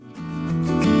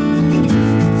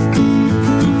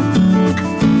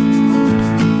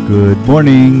Good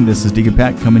morning. This is Deacon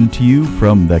Pat coming to you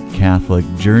from the Catholic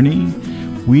Journey.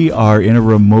 We are in a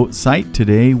remote site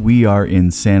today. We are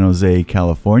in San Jose,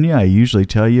 California. I usually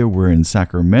tell you we're in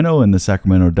Sacramento in the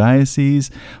Sacramento Diocese,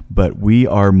 but we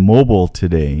are mobile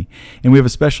today. And we have a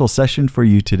special session for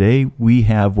you today. We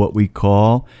have what we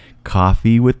call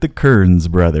Coffee with the Kearns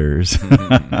brothers.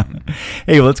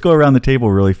 Hey, let's go around the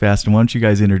table really fast. And why don't you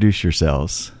guys introduce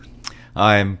yourselves?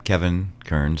 I'm Kevin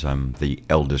Kearns. I'm the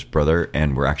eldest brother,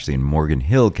 and we're actually in Morgan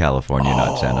Hill, California,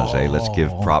 not San Jose. Let's give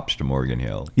props to Morgan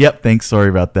Hill. Yep, thanks. Sorry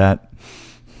about that.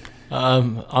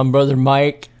 I'm Brother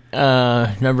Mike,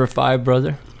 number 5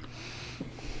 brother.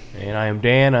 And I am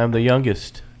Dan. I'm the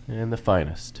youngest and the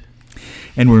finest.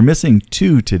 And we're missing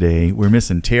 2 today. We're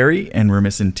missing Terry and we're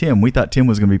missing Tim. We thought Tim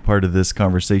was going to be part of this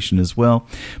conversation as well,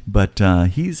 but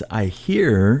he's, I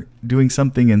hear, doing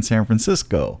something in San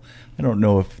Francisco. I don't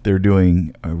know if they're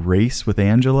doing a race with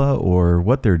Angela or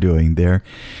what they're doing there.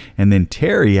 And then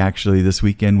Terry actually this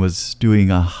weekend was doing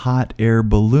a hot air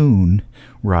balloon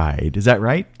ride. Is that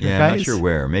right? Yeah, guys? I'm not sure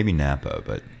where. Maybe Napa,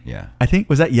 but yeah. I think,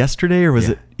 was that yesterday or was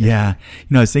it? Yeah. You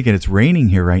know, I was thinking it's raining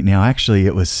here right now. Actually,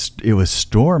 it was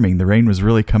storming. The rain was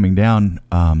really coming down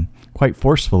quite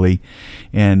forcefully.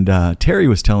 And Terry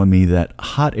was telling me that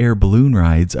hot air balloon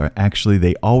rides are actually,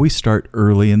 they always start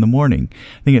early in the morning.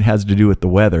 I think it has to do with the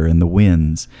weather and the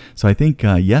winds. So I think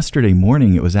yesterday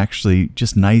morning it was actually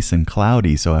just nice and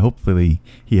cloudy. So hopefully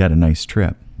he had a nice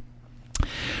trip.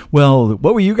 Well,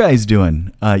 what were you guys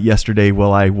doing yesterday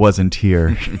while I wasn't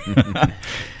here?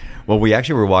 Well, we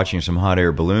actually were watching some hot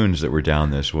air balloons that were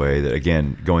down this way, that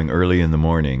again, going early in the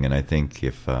morning. And I think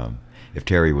if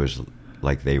Terry was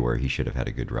like they were, he should have had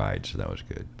a good ride, so that was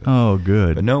good. But,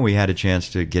 good. But no, we had a chance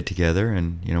to get together,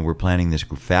 and we're planning this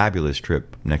fabulous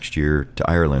trip next year to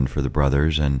Ireland for the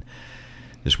brothers, and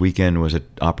this weekend was an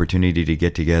opportunity to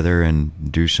get together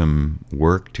and do some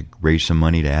work to raise some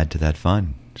money to add to that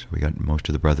fund. So we got most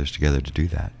of the brothers together to do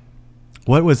that.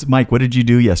 Mike, what did you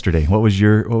do yesterday? What was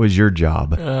your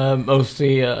job?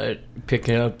 Mostly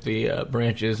picking up the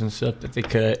branches and stuff that they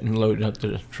cut and loading up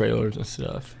the trailers and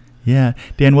stuff. Yeah.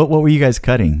 Dan, what were you guys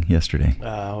cutting yesterday?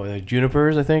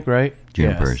 Junipers, I think, right?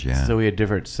 Junipers, yeah. So we had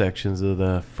different sections of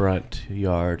the front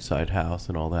yard, side house,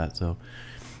 and all that. So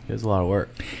it was a lot of work.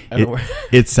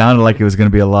 It sounded like it was going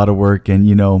to be a lot of work.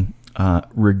 And,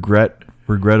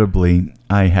 regrettably,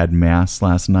 I had Mass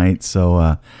last night,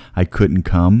 so I couldn't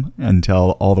come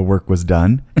until all the work was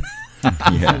done.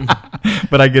 Yeah.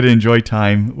 But I get to enjoy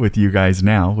time with you guys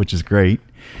now, which is great.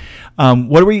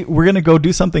 We're going to go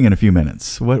do something in a few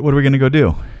minutes. What are we going to go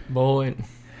do? Bowling.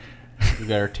 We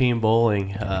got our team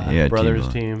bowling, brothers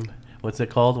team. What's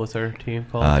it called? What's our team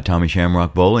called? Tommy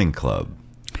Shamrock Bowling Club.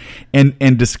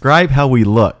 And describe how we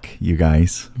look, you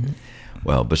guys.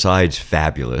 Well, besides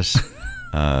fabulous,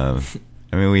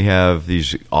 we have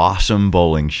these awesome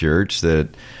bowling shirts that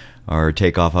are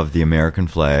takeoff of the American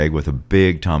flag with a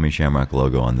big Tommy Shamrock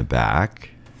logo on the back.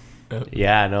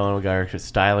 Yeah, no, we got our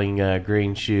styling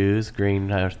green shoes, green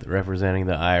representing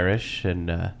the Irish, and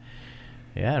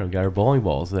we got our bowling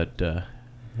balls that.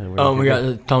 We got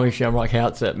the Tommy Shamrock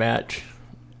hats that match.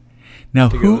 Now,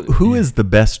 who is the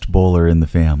best bowler in the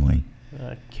family?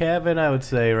 Kevin, I would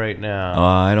say right now.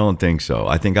 I don't think so.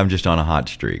 I think I'm just on a hot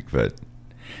streak, but.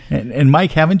 And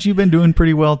Mike, haven't you been doing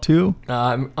pretty well too?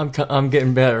 I'm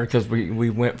getting better because we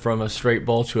went from a straight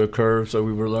ball to a curve, so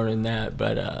we were learning that.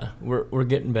 But we're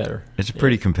getting better. It's a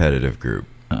pretty competitive group.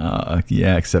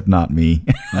 Yeah, except not me.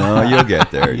 No, you'll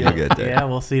get there. You'll get there. Yeah,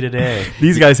 we'll see today.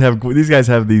 These guys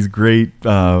have these great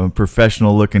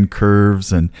professional looking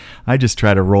curves, and I just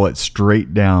try to roll it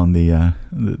straight down the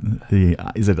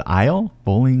is it aisle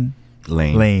bowling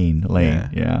lane?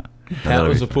 Yeah. Pat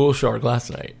was a pool shark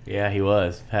last night. Yeah, he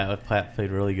was. Pat played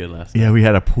really good last night. Yeah, we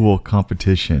had a pool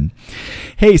competition.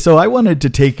 Hey, so I wanted to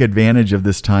take advantage of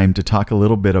this time to talk a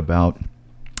little bit about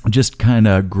just kind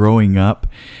of growing up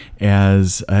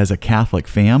as a Catholic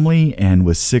family and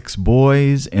with 6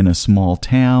 boys in a small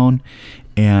town.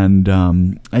 And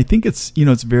I think it's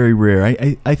very rare.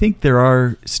 I think there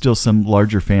are still some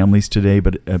larger families today,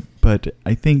 but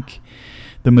I think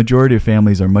the majority of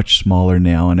families are much smaller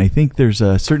now, and I think there's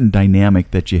a certain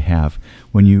dynamic that you have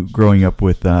when you growing up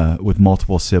with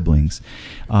multiple siblings.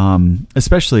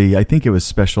 Especially, I think it was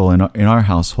special in our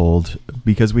household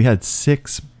because we had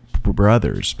 6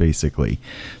 brothers, basically.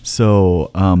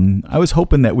 So I was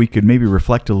hoping that we could maybe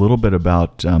reflect a little bit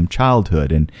about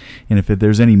childhood and if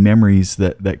there's any memories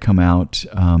that come out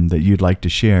that you'd like to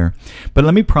share. But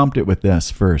let me prompt it with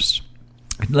this first.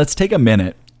 Let's take a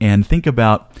minute and think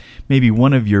about maybe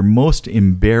one of your most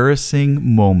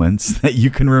embarrassing moments that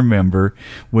you can remember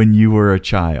when you were a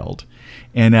child.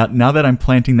 And now that I'm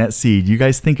planting that seed, you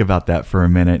guys think about that for a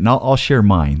minute, and I'll share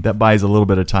mine. That buys a little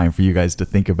bit of time for you guys to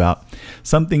think about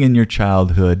something in your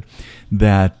childhood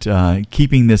that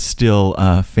keeping this still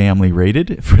family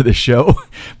rated for the show.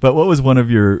 But what was one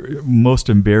of your most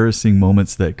embarrassing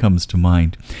moments that comes to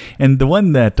mind? And the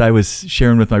one that I was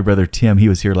sharing with my brother Tim, he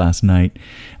was here last night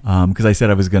because I said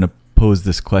I was going to pose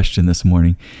this question this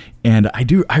morning, and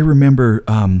I remember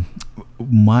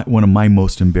one of my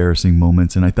most embarrassing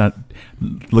moments, and I thought,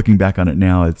 looking back on it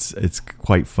now, it's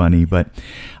quite funny. But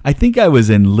I think I was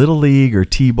in Little League or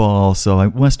T-ball, so I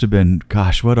must have been,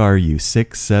 gosh, what are you,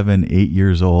 6, 7, 8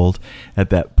 years old at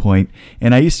that point,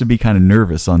 and I used to be kind of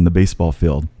nervous on the baseball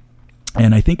field,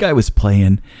 and I think I was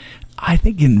playing,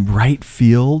 in right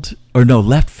field, or no,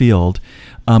 left field.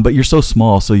 But you're so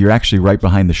small, so you're actually right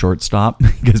behind the shortstop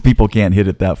because people can't hit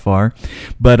it that far.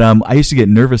 But I used to get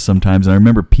nervous sometimes, and I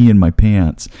remember peeing my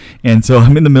pants. And so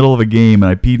I'm in the middle of a game, and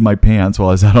I peed my pants while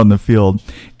I was out on the field.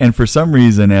 And for some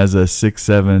reason, as a 6,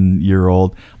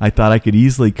 7-year-old, I thought I could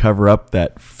easily cover up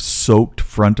that soaked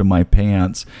front of my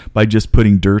pants by just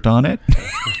putting dirt on it.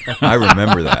 I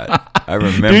remember that. I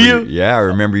remember. Do you? Yeah, I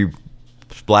remember you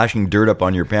splashing dirt up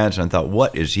on your pants, and I thought,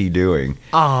 what is he doing?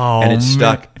 Oh, and it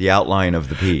stuck the outline of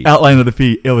the pee. Outline of the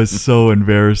pee. It was so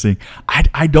embarrassing.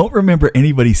 I don't remember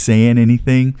anybody saying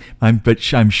anything,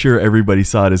 but I'm sure everybody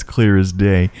saw it as clear as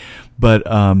day. But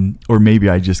or maybe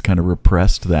I just kind of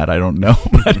repressed that. I don't know.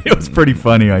 But it was pretty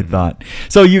funny, I thought.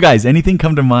 So you guys, anything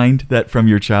come to mind that from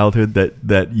your childhood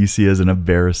that you see as an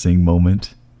embarrassing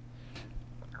moment?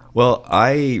 Well,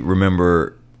 I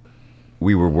remember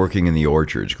we were working in the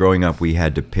orchards. Growing up, we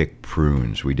had to pick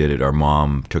prunes. We did it. Our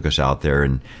mom took us out there,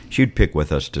 and she'd pick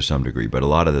with us to some degree, but a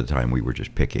lot of the time we were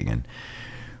just picking. And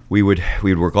we'd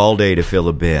work all day to fill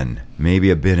a bin, maybe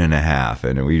a bin and a half,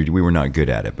 and we were not good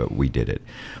at it, but we did it.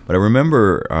 But I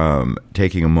remember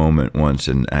taking a moment once,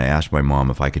 and I asked my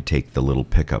mom if I could take the little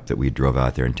pickup that we drove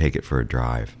out there and take it for a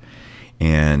drive.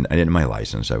 And I didn't have my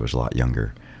license. I was a lot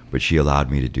younger. But she allowed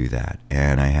me to do that.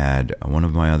 And I had one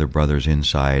of my other brothers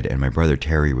inside, and my brother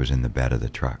Terry was in the bed of the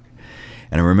truck.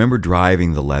 And I remember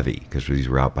driving the levee, because these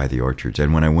were out by the orchards.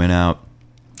 And when I went out,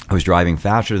 I was driving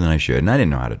faster than I should, and I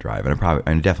didn't know how to drive. And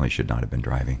I definitely should not have been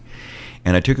driving.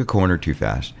 And I took a corner too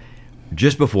fast.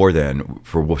 Just before then,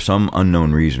 for some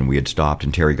unknown reason, we had stopped,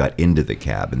 and Terry got into the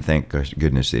cab. And thank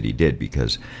goodness that he did,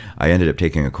 because I ended up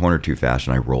taking a corner too fast,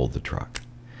 and I rolled the truck.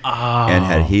 Oh. And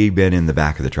had he been in the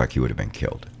back of the truck, he would have been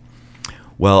killed.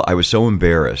 Well, I was so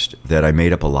embarrassed that I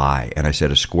made up a lie, and I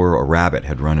said a rabbit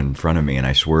had run in front of me, and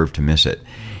I swerved to miss it.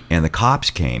 And the cops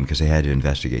came because they had to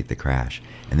investigate the crash,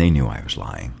 and they knew I was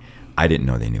lying. I didn't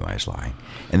know they knew I was lying.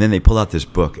 And then they pull out this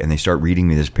book, and they start reading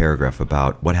me this paragraph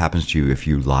about what happens to you if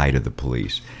you lie to the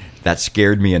police. That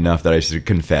scared me enough that I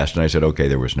confessed, and I said, okay,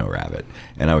 there was no rabbit.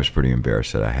 And I was pretty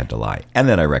embarrassed that I had to lie. And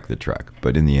then I wrecked the truck.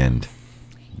 But in the end,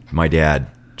 my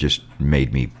dad just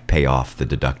made me pay off the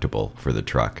deductible for the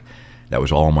truck. That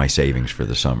was all my savings for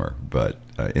the summer, but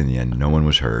in the end, no one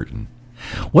was hurt. And,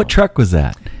 what truck was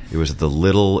that? It was the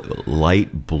little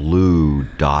light blue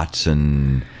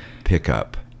Datsun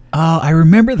pickup. Oh, I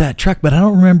remember that truck, but I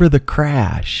don't remember the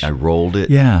crash. I rolled it.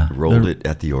 Yeah, rolled it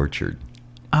at the orchard.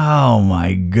 Oh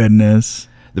my goodness!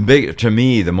 To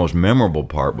me, the most memorable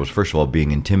part was, first of all,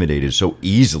 being intimidated so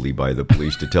easily by the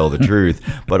police to tell the truth,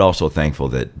 but also thankful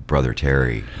that Brother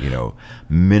Terry,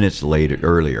 minutes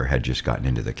earlier had just gotten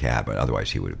into the cab, but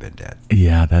otherwise he would have been dead.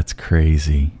 Yeah, that's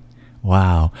crazy.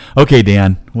 Wow. Okay,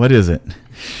 Dan, what is it?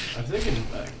 I'm thinking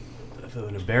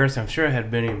an embarrassing. I'm sure I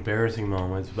had many embarrassing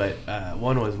moments, but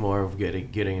one was more of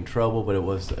getting in trouble, but it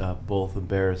was both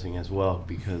embarrassing as well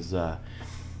because I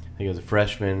think I was a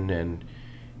freshman and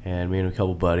me and a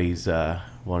couple buddies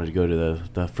wanted to go to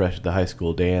the high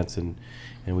school dance, and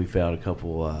we found a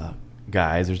couple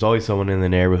guys. There's always someone in the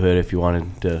neighborhood. If you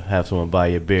wanted to have someone buy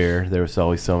you a beer, there was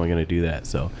always someone going to do that.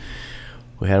 So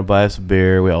we had them buy us a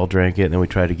beer. We all drank it, and then we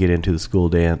tried to get into the school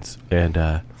dance, and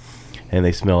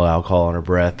they smelled alcohol on our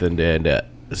breath, and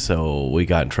so we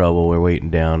got in trouble. We were waiting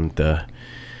down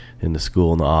in the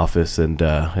school in the office, and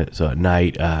so at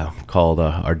night called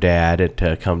our dad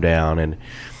to come down, and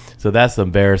so that's the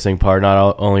embarrassing part.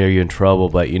 Not only are you in trouble,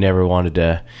 but you never wanted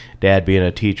to, Dad being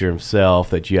a teacher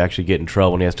himself, that you actually get in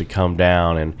trouble and he has to come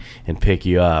down and pick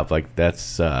you up. Like,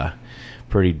 that's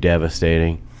pretty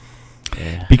devastating.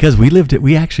 Yeah. Because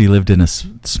we actually lived in a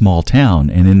small town,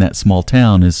 and in that small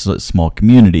town is a small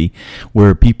community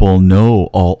where people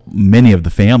know many of the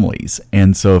families,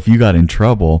 and so if you got in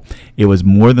trouble, it was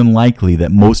more than likely that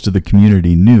most of the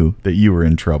community knew that you were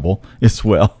in trouble as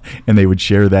well, and they would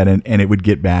share that, and it would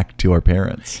get back to our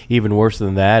parents. Even worse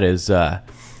than that is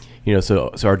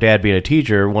So our dad being a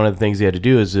teacher, one of the things he had to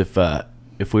do is if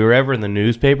we were ever in the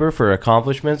newspaper for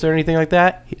accomplishments or anything like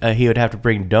that, he would have to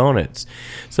bring donuts.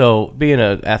 So being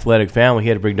an athletic family, he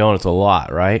had to bring donuts a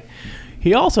lot, right?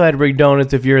 He also had to bring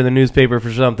donuts if you're in the newspaper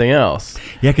for something else.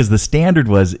 Yeah, because the standard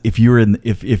was if you were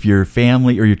if your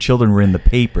family or your children were in the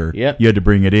paper, Yep. you had to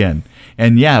bring it in.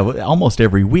 And yeah, almost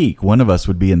every week one of us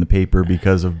would be in the paper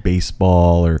because of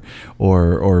baseball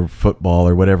or football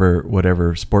or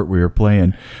whatever sport we were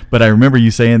playing. But I remember you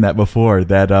saying that before.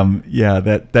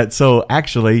 That so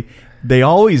actually they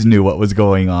always knew what was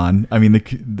going on. I mean,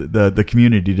 the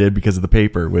community did because of the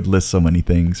paper would list so many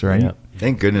things, right? Yep.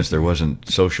 Thank goodness there wasn't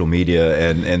social media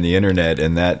and the internet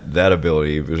and that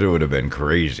ability, because it would have been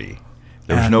crazy.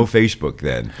 There was no Facebook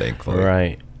then, thankfully.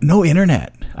 Right. No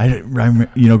internet. I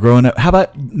growing up. How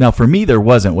about now? For me, there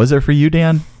wasn't. Was there for you,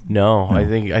 Dan? No, I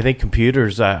think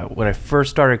computers. When I first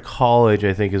started college,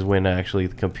 I think is when actually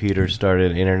the computers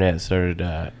started. Internet started.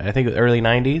 I think early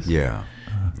 '90s. Yeah.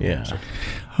 Yeah.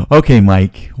 Okay,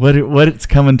 Mike. What's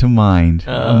coming to mind?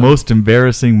 A most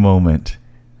embarrassing moment.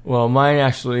 Well, mine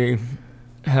actually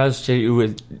has to do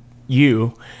with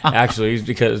you, actually,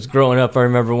 because growing up, I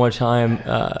remember one time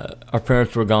our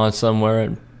parents were gone somewhere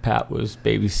and Pat was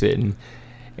babysitting, and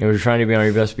we were trying to be on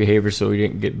our best behavior so we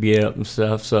didn't get beat up and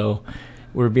stuff. So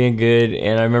we were being good,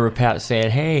 and I remember Pat saying,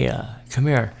 "Hey, come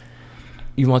here.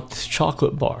 You want this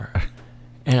chocolate bar?"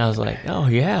 And I was like, "Oh,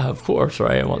 yeah, of course,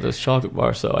 right? I want this chocolate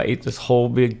bar." So I ate this whole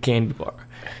big candy bar.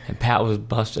 And Pat was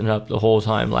busting up the whole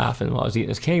time laughing while I was eating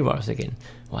this candy bar. I was thinking,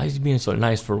 why is he being so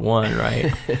nice, for one,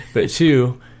 right? But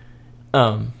two,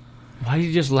 why are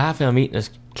you just laughing? I'm eating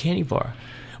this candy bar.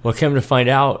 Well, come to find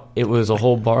out, it was a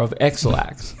whole bar of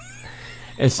X-Lax.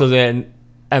 And so then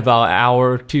about an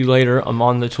hour or two later, I'm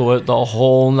on the toilet the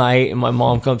whole night, and my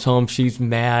mom comes home. She's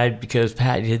mad because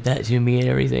Pat did that to me and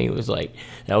everything. It was like,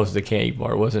 that was the candy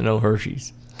bar. It wasn't no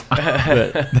Hershey's.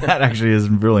 But That actually is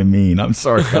really mean. I'm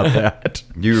sorry about that.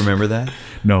 Do you remember that?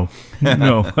 No,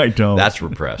 I don't. That's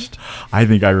repressed. I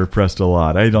think I repressed a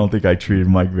lot. I don't think I treated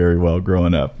Mike very well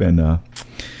growing up, and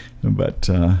but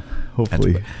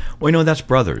hopefully. Well, that's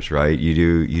brothers, right?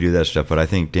 You do that stuff. But I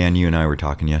think, Dan, you and I were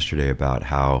talking yesterday about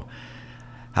how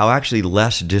actually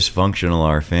less dysfunctional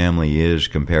our family is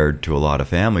compared to a lot of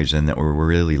families, and that we're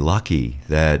really lucky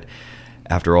that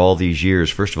after all these years,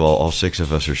 first of all 6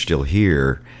 of us are still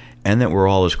here, and that we're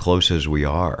all as close as we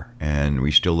are, and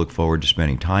we still look forward to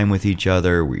spending time with each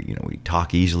other. We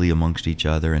talk easily amongst each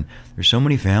other, and there's so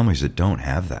many families that don't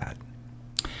have that.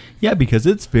 Yeah, because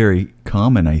it's very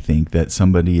common, I think, that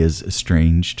somebody is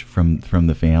estranged from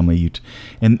the family,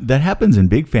 and that happens in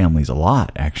big families a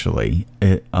lot, actually.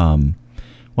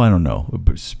 Well, I don't know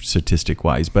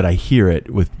statistic-wise, but I hear it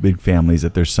with big families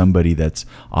that there's somebody that's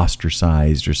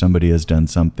ostracized, or somebody has done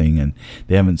something and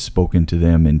they haven't spoken to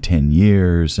them in 10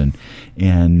 years, and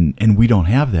we don't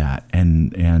have that.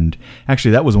 And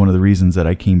actually, that was one of the reasons that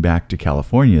I came back to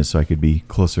California, so I could be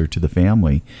closer to the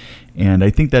family. And I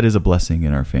think that is a blessing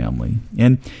in our family.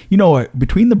 And,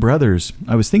 between the brothers,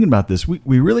 I was thinking about this.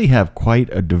 We really have quite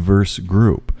a diverse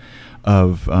group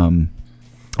of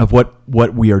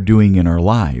what we are doing in our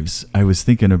lives. I was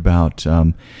thinking about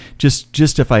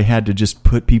just if I had to just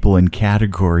put people in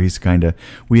categories, kind of,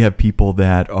 we have people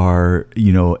that are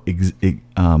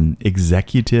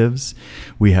executives.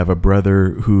 We have a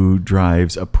brother who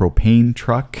drives a propane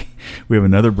truck. We have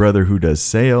another brother who does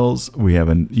sales. We have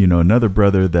another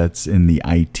brother that's in the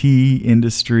IT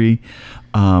industry.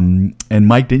 And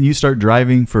Mike, didn't you start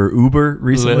driving for Uber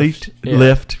recently?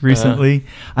 Lyft recently.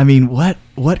 I mean, what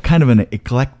kind of an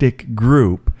eclectic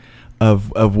group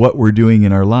of what we're doing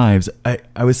in our lives.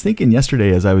 I was thinking yesterday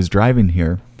as I was driving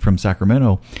here from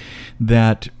Sacramento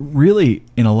that really,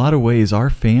 in a lot of ways, our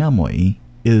family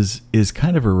is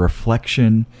kind of a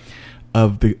reflection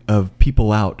of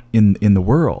people out in the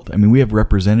world. I mean, we have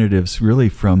representatives really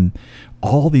from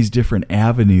all these different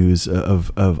avenues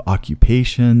of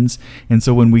occupations. And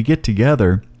so when we get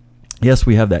together, yes,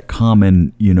 we have that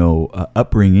common,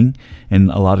 upbringing and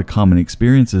a lot of common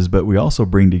experiences, but we also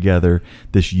bring together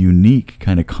this unique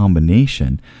kind of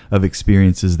combination of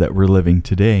experiences that we're living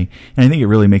today. And I think it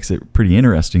really makes it pretty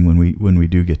interesting when we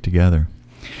do get together.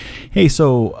 Hey,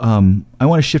 so I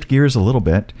want to shift gears a little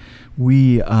bit.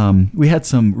 We had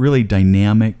some really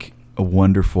dynamic,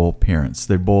 wonderful parents.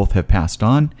 They both have passed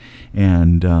on,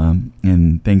 and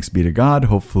thanks be to God,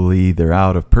 hopefully they're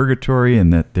out of purgatory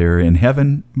and that they're in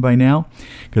heaven by now,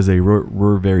 because they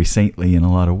were very saintly in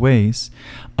a lot of ways.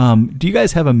 Do you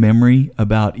guys have a memory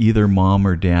about either mom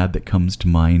or dad that comes to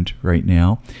mind right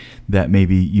now that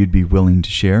maybe you'd be willing to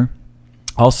share?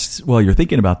 While you're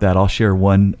thinking about that, I'll share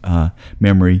one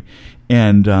memory,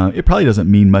 and it probably doesn't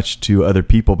mean much to other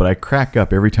people, but I crack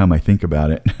up every time I think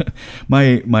about it.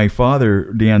 My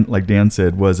father, Dan, like Dan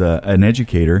said, was an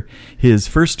educator. His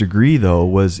first degree, though,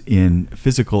 was in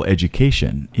physical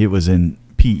education. It was in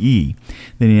PE.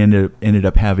 Then he ended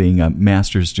up having a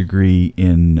master's degree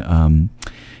in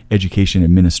education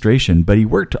administration, but he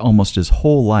worked almost his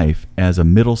whole life as a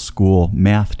middle school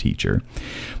math teacher.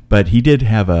 But he did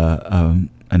have an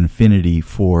affinity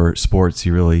for sports.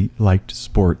 He really liked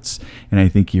sports, and I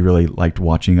think he really liked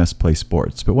watching us play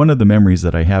sports. But one of the memories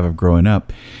that I have of growing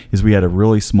up is we had a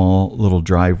really small little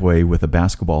driveway with a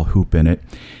basketball hoop in it,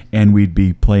 and we'd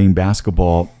be playing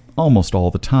basketball almost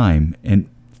all the time. And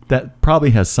that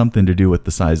probably has something to do with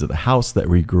the size of the house that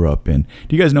we grew up in.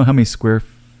 Do you guys know how many square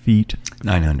feet?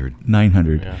 900.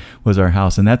 900 was our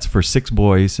house, and that's for 6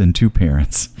 boys and 2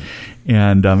 parents.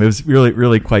 And it was really,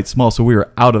 really quite small. So we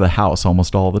were out of the house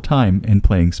almost all the time and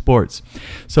playing sports.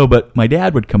 But my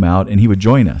dad would come out and he would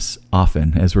join us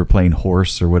often as we're playing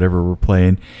horse or whatever we're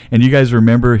playing. And you guys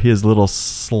remember his little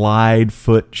slide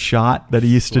foot shot that he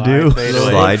used to do?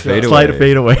 Slide fade away. Slide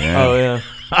fade away. Yeah. Oh yeah.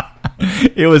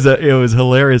 It was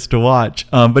hilarious to watch,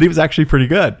 but he was actually pretty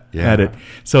good at it.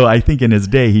 So I think in his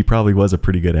day he probably was a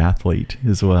pretty good athlete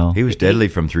as well. He was deadly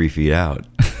from 3 feet out.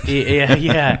 Yeah.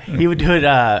 He would do it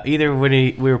either when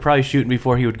we were probably shooting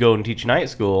before he would go and teach night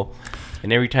school,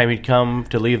 and every time he'd come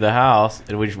to leave the house,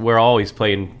 and we're always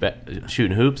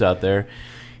shooting hoops out there.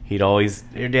 He'd always,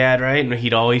 your dad, right? And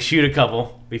he'd always shoot a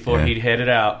couple before he'd head it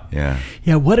out. Yeah.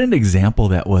 Yeah, what an example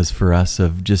that was for us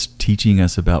of just teaching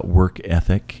us about work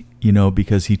ethic,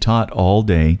 because he taught all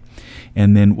day.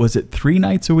 And then was it 3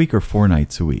 nights a week or 4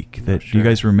 nights a week? Do you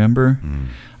guys remember?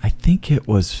 I think it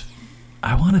was,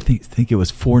 I want to think it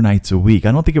was 4 nights a week.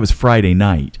 I don't think it was Friday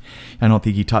night. I don't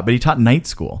think he taught, but he taught night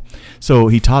school. So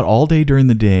he taught all day during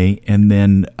the day, and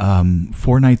then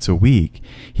 4 nights a week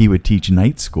he would teach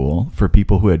night school for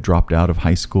people who had dropped out of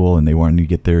high school and they wanted to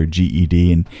get their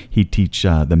GED, and he'd teach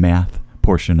the math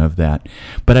portion of that.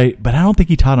 But I don't think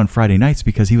he taught on Friday nights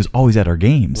because he was always at our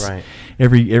games. Right.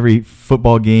 Every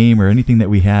football game or anything that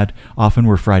we had often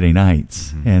were Friday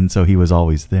nights, and so he was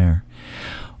always there.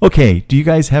 Okay, do you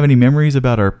guys have any memories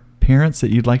about our parents that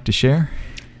you'd like to share?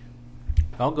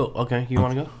 I'll go. Okay, you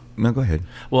want to go? No, go ahead.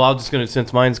 Well, I'm just going to,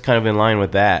 since mine's kind of in line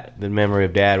with that, the memory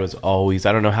of Dad was always,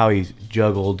 I don't know how he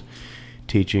juggled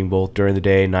teaching both during the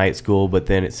day and night school, but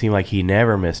then it seemed like he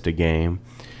never missed a game.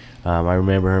 I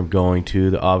remember him going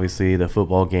to, obviously, the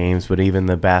football games, but even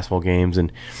the basketball games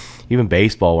and even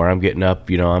baseball, where I'm getting up,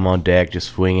 I'm on deck just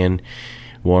swinging,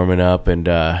 warming up, and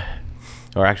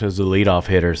or actually, I was the leadoff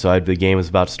hitter, so the game was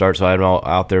about to start, so I'm all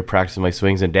out there practicing my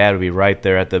swings, and Dad would be right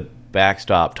there at the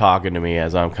backstop talking to me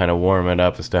as I'm kind of warming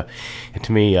up and stuff. And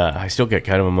to me, I still get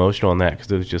kind of emotional on that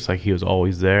because it was just like he was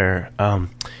always there. And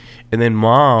then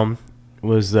Mom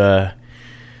was the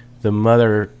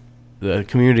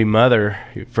community mother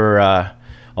for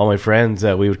all my friends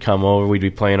that we would come over. We'd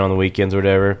be playing on the weekends or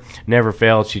whatever. Never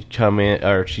failed. She'd come in,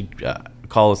 or she'd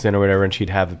call us in or whatever, and she'd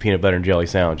have the peanut butter and jelly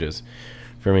sandwiches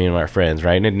for me and my friends,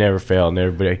 right? And it never failed. And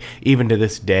everybody, even to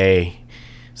this day,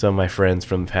 some of my friends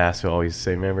from the past will always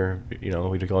say, remember,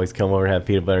 we'd always come over and have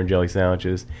peanut butter and jelly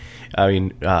sandwiches. I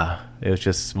mean, it was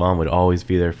just, Mom would always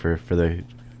be there for the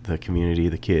community,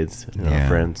 the kids, our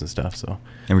friends and stuff. So,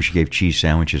 remember, she gave cheese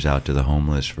sandwiches out to the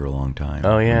homeless for a long time.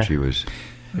 Oh, yeah. When she was...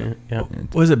 Yeah.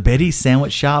 Was it Betty's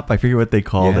Sandwich Shop? I forget what they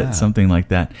called it, something like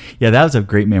that. Yeah, that was a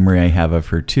great memory I have of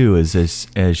her too,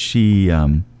 as she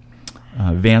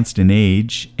advanced in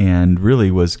age and really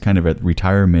was kind of at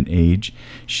retirement age.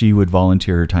 She would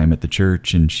volunteer her time at the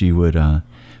church, and she would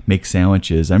make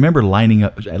sandwiches. I remember lining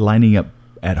up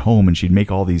at home, and she'd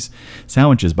make all these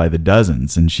sandwiches by the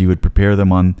dozens, and she would prepare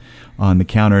them on the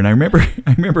counter. And I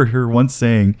remember her once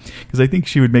saying, because I think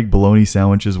she would make bologna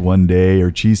sandwiches one day or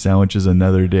cheese sandwiches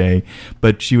another day,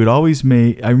 but she would always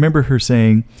make, I remember her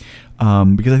saying,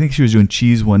 because I think she was doing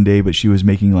cheese one day, but she was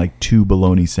making like 2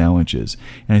 bologna sandwiches.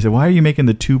 And I said, why are you making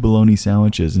the 2 bologna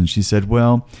sandwiches? And she said,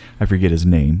 well, I forget his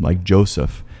name, like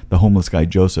Joseph. The homeless guy,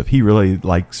 Joseph, he really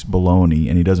likes bologna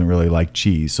and he doesn't really like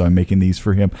cheese, so I'm making these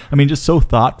for him. I mean, just so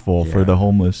thoughtful for the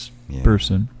homeless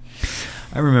person.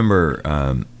 I remember,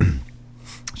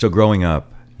 so growing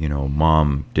up,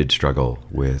 Mom did struggle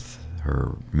with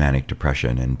her manic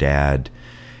depression, and Dad,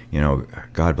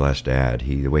 God bless Dad,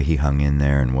 the way he hung in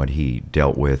there and what he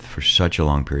dealt with for such a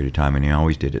long period of time, and he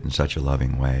always did it in such a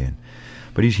loving way.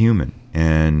 But he's human,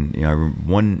 and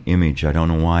one image, I don't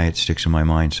know why it sticks in my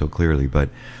mind so clearly, but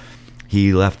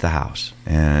he left the house.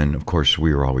 And, of course,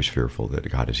 we were always fearful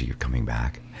that, God, is he coming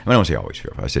back? I don't say always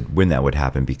fearful. I said when that would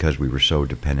happen, because we were so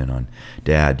dependent on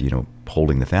Dad,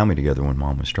 holding the family together when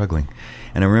Mom was struggling.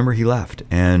 And I remember he left,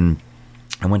 and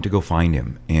I went to go find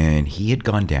him. And he had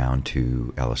gone down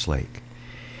to Ellis Lake,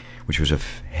 which was a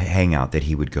hangout that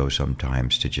he would go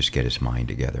sometimes to just get his mind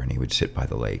together. And he would sit by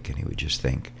the lake, and he would just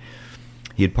think.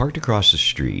 He had parked across the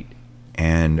street,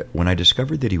 and when I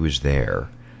discovered that he was there,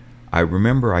 I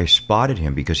remember I spotted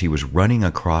him because he was running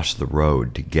across the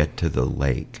road to get to the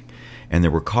lake. And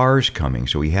there were cars coming,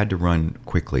 so he had to run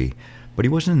quickly. But he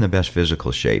wasn't in the best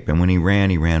physical shape. And when he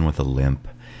ran with a limp.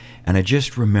 And I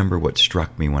just remember what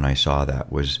struck me when I saw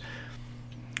that was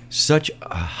such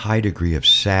a high degree of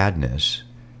sadness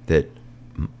that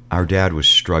our dad was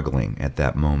struggling at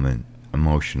that moment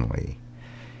emotionally.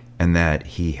 And that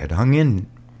he had hung in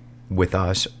with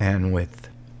us and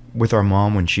with our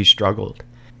mom when she struggled.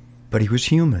 But he was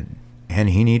human, and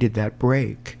he needed that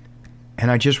break. And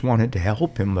I just wanted to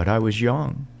help him, but I was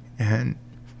young. And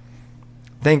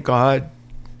thank God,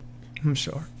 I'm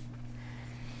sorry.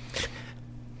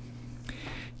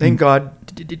 Thank God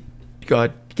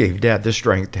gave Dad the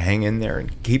strength to hang in there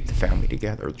and keep the family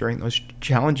together during those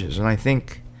challenges. And I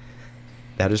think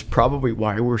that is probably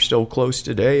why we're so close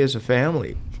today as a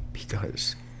family,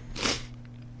 because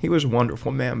he was a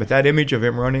wonderful man. But that image of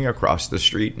him running across the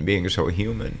street and being so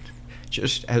human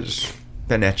just has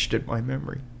been etched in my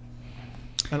memory.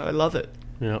 And I love it.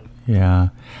 Yeah. Yeah.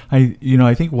 I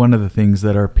think one of the things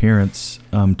that our parents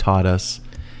taught us,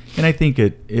 and I think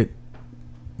it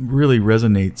really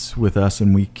resonates with us,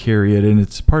 and we carry it, and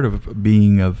it's part of our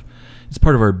being of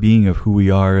who we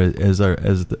are as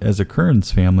a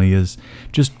Kearns family, is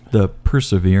just the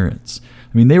perseverance.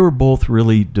 I mean, they were both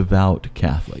really devout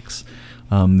Catholics.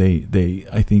 They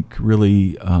I think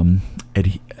really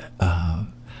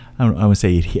I don't want to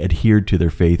say adhered to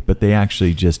their faith, but they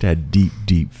actually just had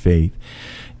deep faith.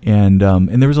 And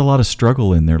there was a lot of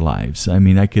struggle in their lives. I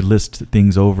mean, I could list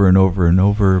things over and over and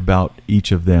over about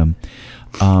each of them.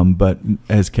 But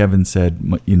as Kevin said,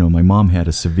 my mom had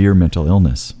a severe mental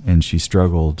illness, and she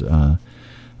struggled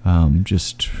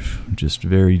just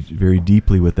very, very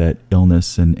deeply with that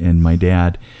illness. And my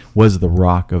dad was the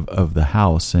rock of the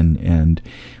house. And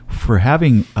for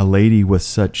having a lady with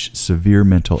such severe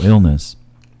mental illness,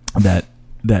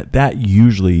 that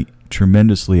usually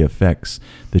tremendously affects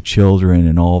the children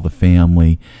and all the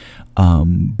family.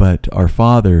 But our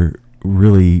father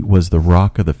really was the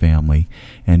rock of the family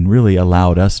and really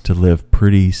allowed us to live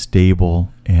pretty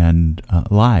stable and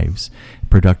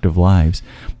productive lives.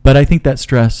 But I think that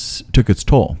stress took its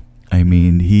toll. I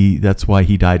mean, that's why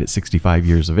he died at 65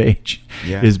 years of age,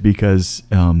 is because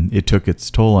it took its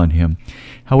toll on him.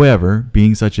 However,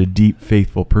 being such a deep,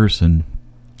 faithful person,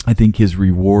 I think his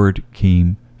reward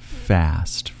came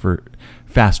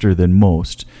faster than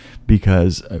most,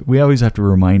 because we always have to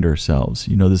remind ourselves,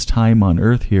 this time on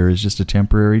earth here is just a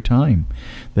temporary time,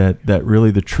 that really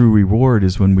the true reward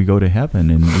is when we go to heaven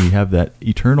and we have that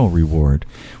eternal reward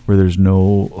where there's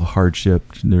no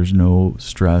hardship, there's no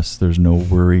stress, there's no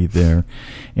worry there.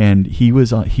 And he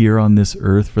was here on this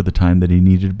earth for the time that he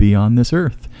needed to be on this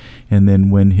earth. And then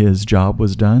when his job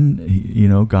was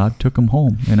done, God took him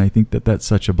home. And I think that that's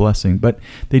such a blessing. But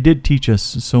they did teach us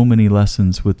so many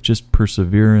lessons with just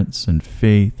perseverance and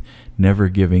faith, never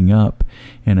giving up.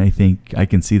 And I think I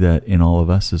can see that in all of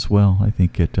us as well. I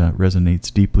think it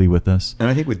resonates deeply with us. And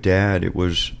I think with Dad,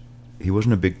 he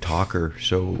wasn't a big talker.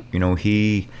 So,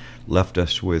 he left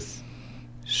us with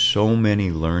so many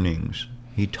learnings.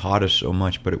 He taught us so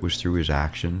much, but it was through his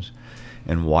actions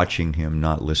and watching him,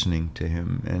 not listening to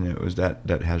him. And it was that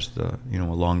has the, a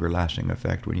longer lasting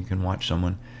effect when you can watch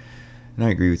someone. And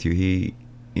I agree with you. He,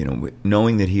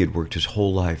 knowing that he had worked his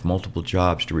whole life, multiple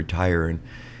jobs to retire, and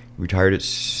retired at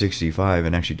 65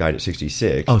 and actually died at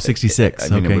 66. Oh,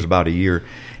 66. I mean, It was about a year.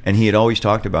 And he had always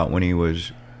talked about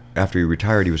after he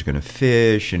retired, he was going to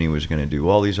fish and he was going to do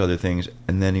all these other things,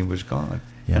 and then he was gone.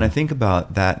 Yeah. And I think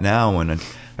about that now, and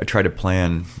I try to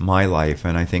plan my life,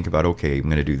 and I think about, okay, I'm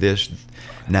going to do this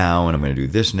now, and I'm going to do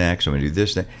this next, I'm going to do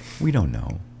this next. We don't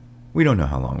know. We don't know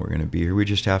how long we're going to be here. We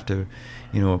just have to,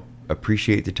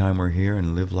 appreciate the time we're here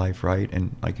and live life right.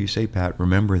 And like you say, Pat,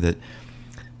 remember that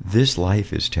this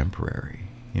life is temporary.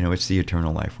 It's the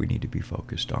eternal life we need to be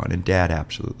focused on. And Dad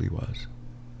absolutely was.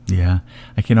 Yeah.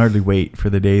 I can hardly wait for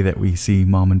the day that we see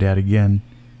Mom and Dad again.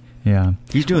 Yeah.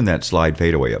 He's doing that slide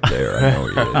fadeaway up there. I know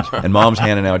he is. And Mom's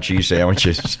handing out cheese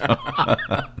sandwiches.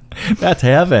 That's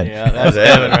heaven. Yeah, that's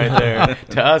heaven right there.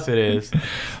 To us it is.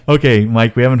 Okay,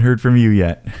 Mike, we haven't heard from you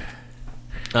yet.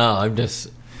 Oh, I'm just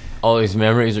all these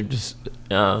memories are just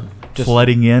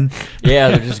flooding in. Yeah,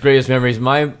 they're just greatest memories.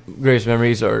 My greatest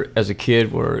memories are as a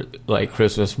kid were like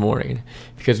Christmas morning,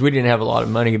 because we didn't have a lot of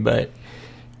money, but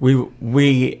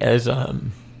we as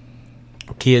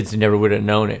kids never would have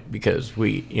known it, because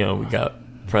we got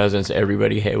presents.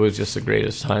 Everybody had, it was just the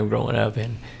greatest time growing up,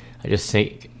 and I just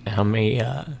think how many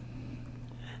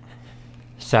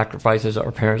sacrifices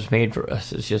our parents made for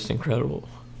us is just incredible.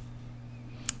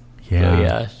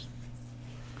 Yeah. So,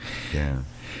 Yeah.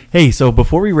 Hey, so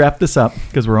before we wrap this up,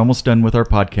 because we're almost done with our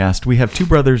podcast, we have two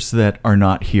brothers that are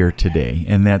not here today,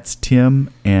 and that's Tim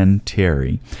and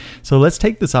Terry. So let's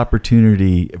take this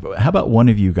opportunity. How about one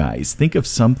of you guys think of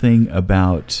something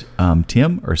about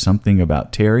Tim or something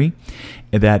about Terry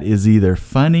that is either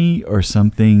funny or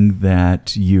something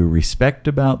that you respect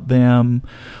about them,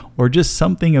 or just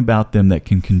something about them that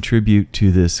can contribute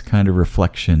to this kind of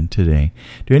reflection today.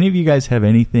 Do any of you guys have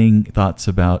thoughts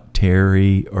about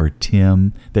Terry or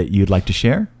Tim that you'd like to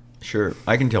share? Sure.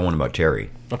 I can tell one about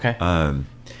Terry. Okay. I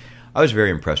was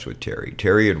very impressed with Terry.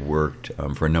 Terry had worked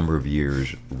for a number of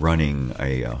years running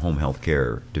a home health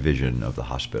care division of the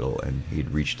hospital, and he'd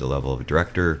reached the level of a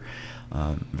director.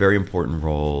 Very important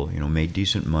role, made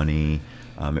decent money.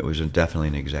 It was definitely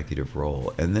an executive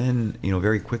role. And then,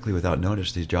 very quickly, without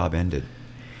notice, his job ended.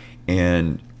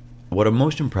 And what I'm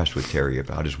most impressed with Terry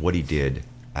about is what he did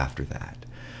after that.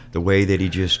 The way that he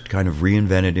just kind of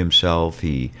reinvented himself.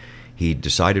 He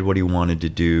decided what he wanted to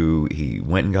do. He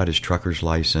went and got his trucker's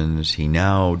license. He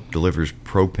now delivers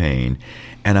propane.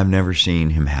 And I've never seen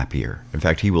him happier. In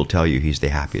fact, he will tell you he's the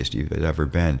happiest he's ever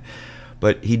been.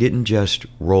 But he didn't just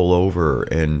roll over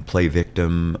and play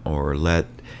victim or let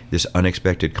this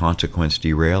unexpected consequence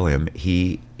derail him.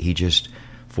 He just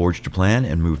forged a plan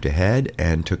and moved ahead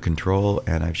and took control,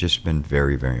 and I've just been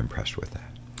very, very impressed with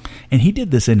that. And he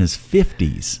did this in his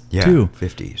 50s, too.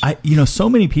 50s. So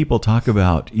many people talk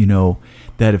about,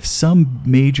 that if some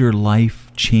major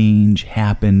life change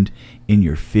happened in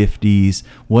your 50s,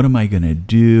 what am I going to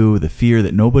do? The fear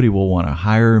that nobody will want to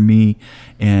hire me,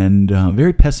 and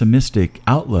very pessimistic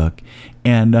outlook.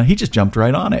 And he just jumped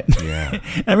right on it. Yeah.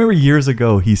 I remember years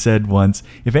ago he said once,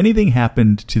 if anything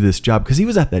happened to this job, because he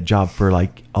was at that job for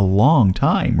like a long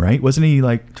time, right? Wasn't he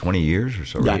like 20 years or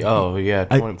so? Right? Oh, yeah,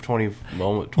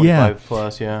 25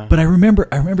 plus, yeah. But I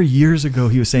remember years ago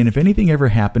he was saying, if anything ever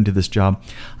happened to this job,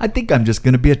 I think I'm just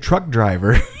going to be a truck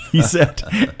driver, he said.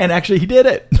 And actually he did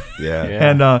it. Yeah.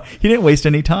 And he didn't waste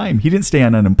any time. He didn't stay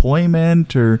on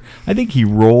unemployment, or I think he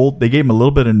rolled. They gave him a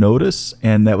little bit of notice,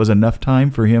 and that was enough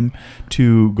time for him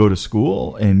to go to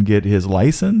school and get his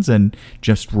license, and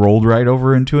just rolled right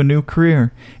over into a new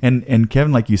career. And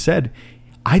Kevin, like you said,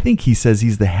 I think he says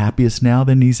he's the happiest now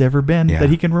than he's ever been that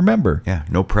he can remember. Yeah,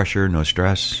 no pressure, no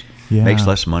stress. Yeah. Makes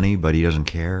less money, but he doesn't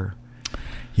care.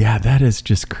 Yeah, that is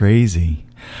just crazy.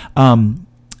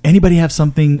 Anybody have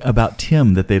something about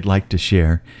Tim that they'd like to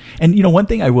share? And, one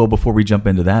thing I will before we jump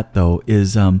into that, though,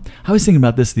 is I was thinking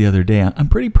about this the other day. I'm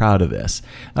pretty proud of this.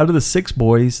 Out of the 6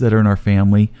 boys that are in our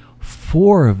family,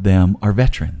 4 of them are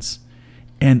veterans.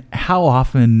 And how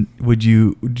often do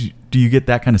you get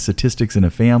that kind of statistics in a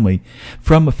family,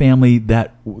 from a family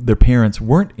that their parents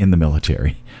weren't in the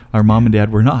military? Our mom and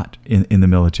dad were not in the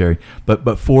military,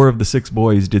 but 4 of the 6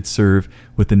 boys did serve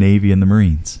with the Navy and the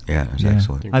Marines. Yeah, that's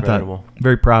excellent. Incredible. I thought,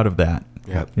 very proud of that.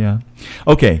 Yep. Yeah.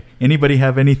 Okay. Anybody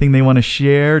have anything they want to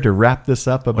share to wrap this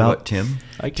up What about about Tim?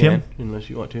 I can, Tim? unless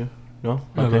you want to. No?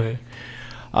 Go Okay.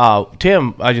 ahead.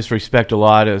 Tim, I just respect a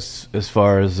lot as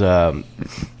far as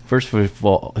first of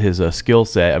all his skill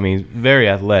set. I mean, very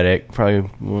athletic, probably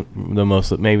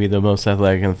maybe the most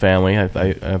athletic in the family.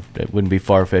 It wouldn't be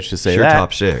far fetched to say Sure, that.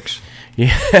 top 6.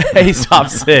 Yeah, he's top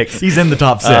 6. He's in the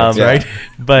top 6, right?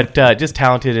 But just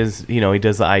talented as he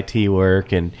does the IT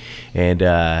work and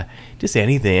just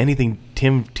anything.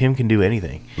 Tim can do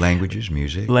anything. Languages,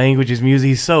 music.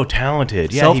 He's so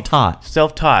talented. Yeah, Self-taught.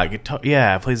 Self-taught.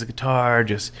 Yeah, plays the guitar.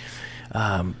 Just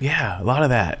a lot of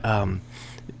that.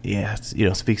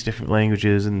 Speaks different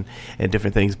languages and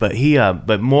different things. But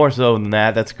but more so than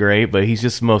that, that's great. But he's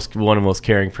just one of the most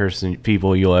caring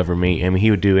people you'll ever meet. I mean,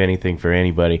 he would do anything for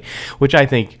anybody, which I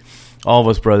think all of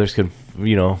us brothers can,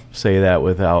 say that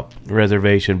without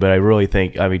reservation. But I really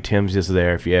think, Tim's just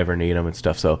there if you ever need him and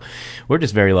stuff. So we're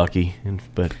just very lucky.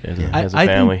 But as a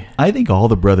family, I think all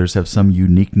the brothers have some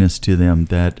uniqueness to them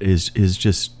that is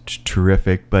just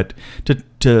terrific. But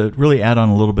to really add on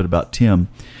a little bit about Tim,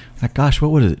 gosh,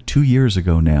 what was it? 2 years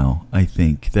ago now, I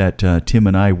think, that Tim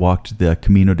and I walked the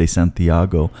Camino de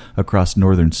Santiago across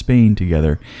northern Spain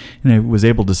together. And I was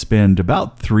able to spend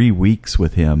about 3 weeks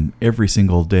with him every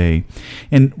single day.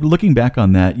 And looking back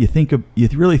on that, you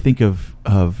really think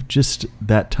of just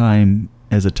that time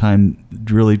as a time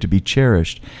really to be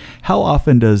cherished. How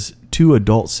often does two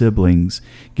adult siblings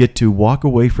get to walk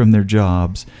away from their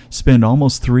jobs, spend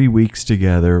almost 3 weeks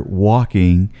together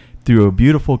walking through a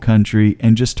beautiful country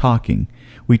and just talking?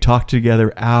 We talked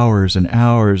together hours and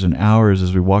hours and hours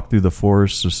as we walked through the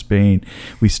forests of Spain.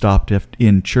 We stopped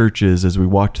in churches as we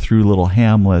walked through little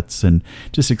hamlets and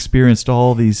just experienced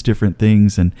all these different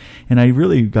things. And I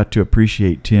really got to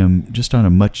appreciate Tim just on a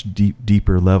much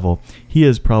deeper level. He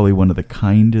is probably one of the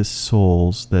kindest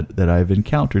souls that I've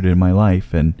encountered in my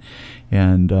life. And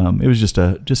it was just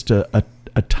a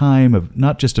time of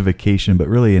not just a vacation, but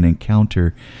really an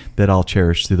encounter that I'll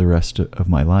cherish through the rest of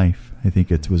my life. I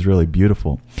think it was really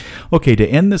beautiful. Okay, to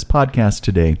end this podcast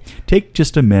today, take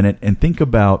just a minute and think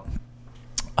about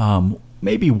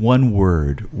maybe one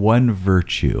word, one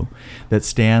virtue that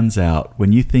stands out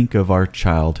when you think of our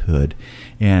childhood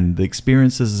and the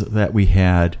experiences that we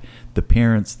had, the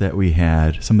parents that we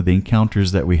had, some of the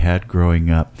encounters that we had growing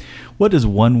up. What is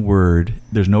one word,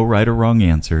 there's no right or wrong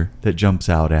answer, that jumps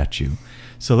out at you?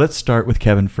 So let's start with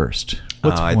Kevin first.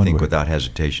 I think without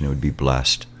hesitation it would be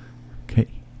blessed. Okay.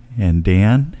 And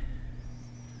Dan?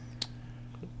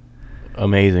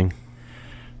 Amazing.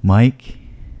 Mike?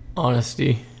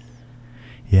 Honesty.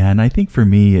 Yeah, and I think for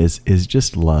me is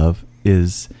just love.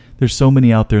 There's so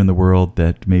many out there in the world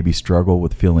that maybe struggle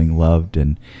with feeling loved,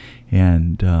 and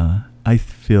I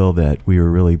feel that we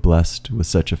were really blessed with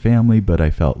such a family, but I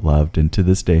felt loved, and to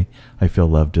this day I feel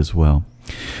loved as well.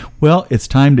 Well, it's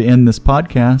time to end this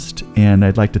podcast, and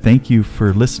I'd like to thank you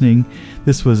for listening.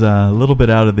 This was a little bit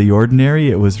out of the ordinary.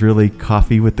 It was really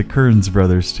coffee with the Kearns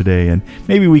brothers today, and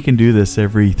maybe we can do this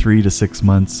every 3 to 6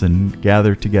 months and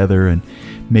gather together and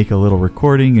make a little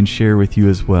recording and share with you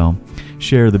as well.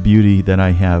 Share the beauty that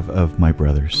I have of my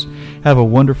brothers. Have a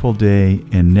wonderful day,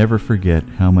 and never forget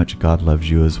how much God loves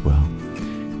you as well.